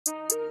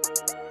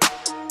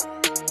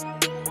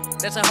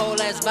That's a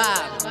whole ass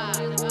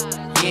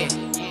vibe.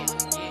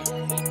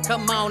 Yeah.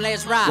 Come on,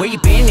 let's ride. Where you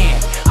been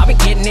at? I've been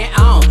getting it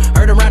on.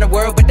 Heard around the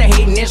world, but the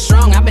hating is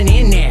strong. I've been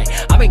in there.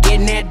 I've been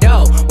getting that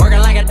dough.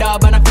 Working like a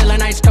dog, but I'm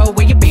feeling ice cold.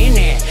 Where you been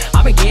at?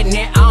 I've been getting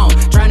it on.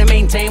 Trying to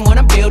maintain what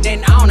I'm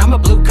building on. I'm a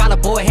blue collar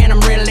boy, and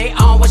I'm really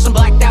on. With some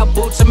blacked out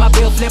boots and my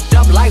bill flipped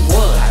up like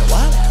wood.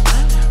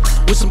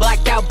 With some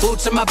blacked out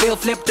boots and my bill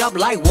flipped up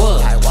like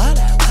wood.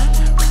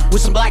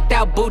 With some blacked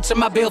out boots and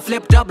my bill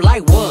flipped up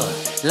like wood.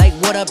 Like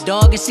what up,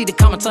 dog? You see the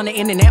comments on the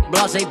internet,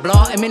 blase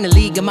blah. I'm in the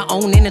league of my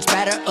own and it's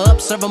batter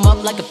up. Serve them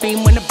up like a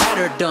fiend when the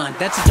batter done.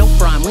 That's a dope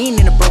rhyme, we ain't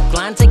in a broke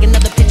line. Take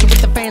another picture with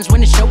the fans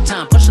when it's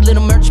showtime. Push a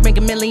little merch, make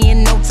a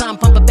million no time.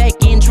 Pump it back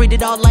in, treat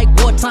it all like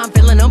wartime.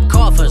 Filling up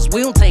coffers,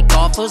 we don't take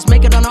offers.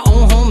 Make it on our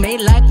own, homemade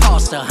like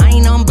pasta. I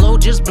ain't on blow,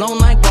 just blown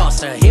like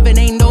roster. If it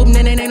ain't dope,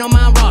 then it ain't on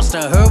my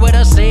roster. Heard what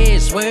I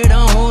said, swear it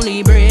on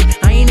holy bread.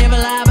 I ain't never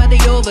lie about the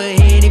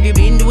overhead. If you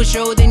been to a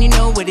show, then you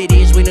know what it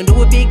is. We don't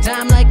do it big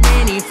time like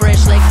Manny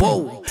Fresh. Like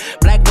whoa,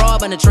 Black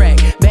Rob on the track.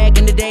 Back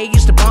in the day,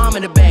 used to bomb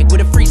in the back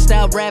with a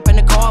freestyle rap in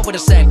the car with a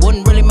sack.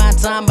 Wasn't really my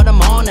time, but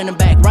I'm on in the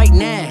back right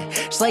now.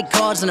 It's like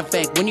cause and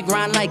effect. When you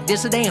grind like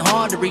this, it ain't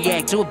hard to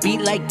react to a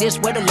beat like this.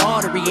 Where the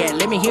lottery at?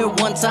 Let me hear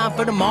it one time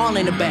for them all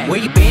in the back. Where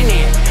you been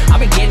at? I've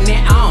been getting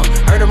it on.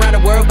 Heard around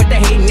the world, but the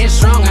hating is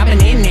strong. I've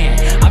been in there.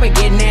 I've been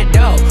getting that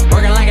dough.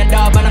 Working like a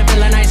dog, but I'm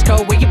feeling ice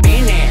cold. Where you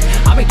been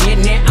at? I've been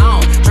getting it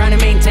on. Trying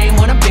to maintain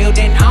what I'm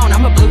building on.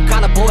 I'm a blue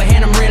collar boy,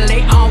 and I'm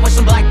really on. With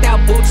some blacked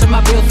out boots and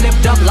my bill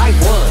flipped up like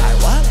wood.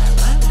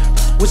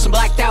 With some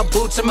blacked out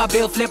boots and my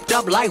bill flipped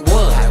up like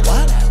wood.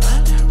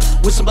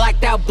 With some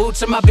blacked out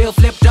boots and my bill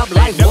flipped up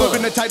like wood. Never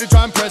been the type to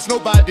try and impress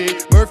nobody.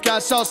 Murph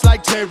got sauce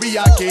like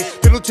teriyaki.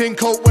 Littleton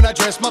coat when I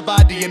dress my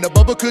body. And the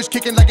bubble kush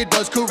kicking like it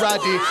does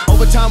karate.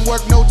 Overtime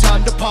work, no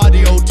time to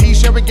party. OT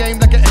sharing game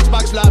like an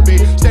Xbox lobby.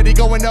 Steady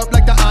going up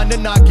like the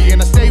Anunnaki.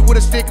 And I stay with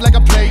a stick like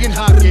I'm playing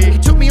hockey. He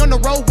took me on the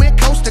road, went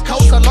coast to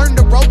coast. I learned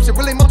the ropes, it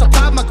really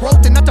multiplied my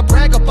growth. And not to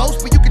brag or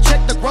boast, but you can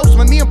check the gross.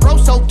 When me and bro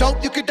so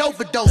dope, you could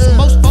overdose.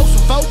 Most folks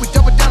will vote, we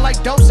double down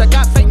like dose. I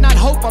got faith, not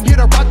hope, I'm here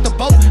to rock the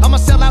boat. I'ma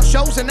sell out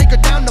shows and they go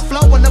down the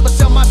flow. I'll never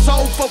sell my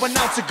soul for an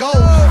ounce of gold.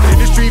 The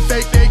industry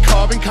fake, they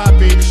carbon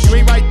copy. You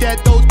ain't right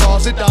that those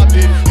balls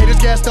adopted.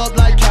 Haters gassed up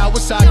like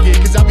Kawasaki.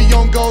 Cause I be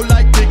on go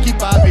like Ricky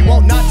Bobby.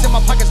 Want knots in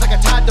my pockets like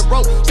I tied the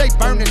rope. Stay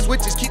burning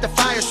switches, keep the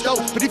fire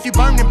stoked. But if you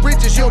burning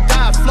bridges, you'll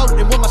die afloat.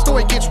 And when my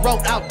story gets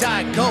wrote, I'll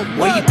die and go.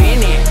 Where you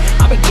been at?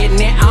 I've been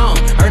getting it on.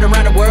 Heard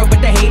around the world,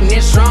 but the hating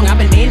is strong. I've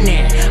been in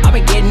there. I've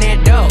been getting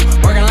that dough.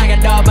 Working like a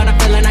dog, but I'm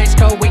feeling ice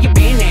cold. Where you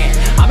been at?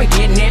 I've been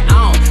getting it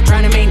on.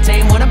 Trying to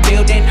maintain what I'm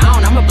building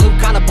on. I'm a blue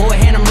collar boy,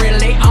 and I'm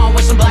really on.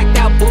 With some blacked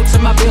out boots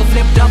and my bill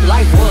flipped up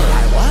like wood.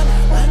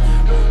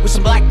 With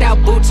some blacked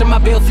out boots and my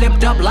bill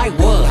flipped up like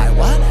wood.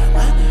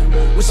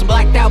 With some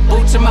blacked out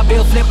boots and my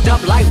bill flipped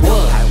up like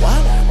wood.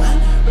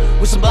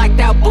 With some blacked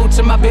out boots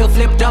and my bill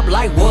flipped up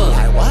like wood.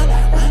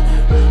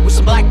 With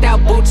some blacked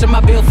out boots and my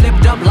bill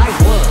flipped up like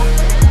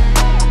wood.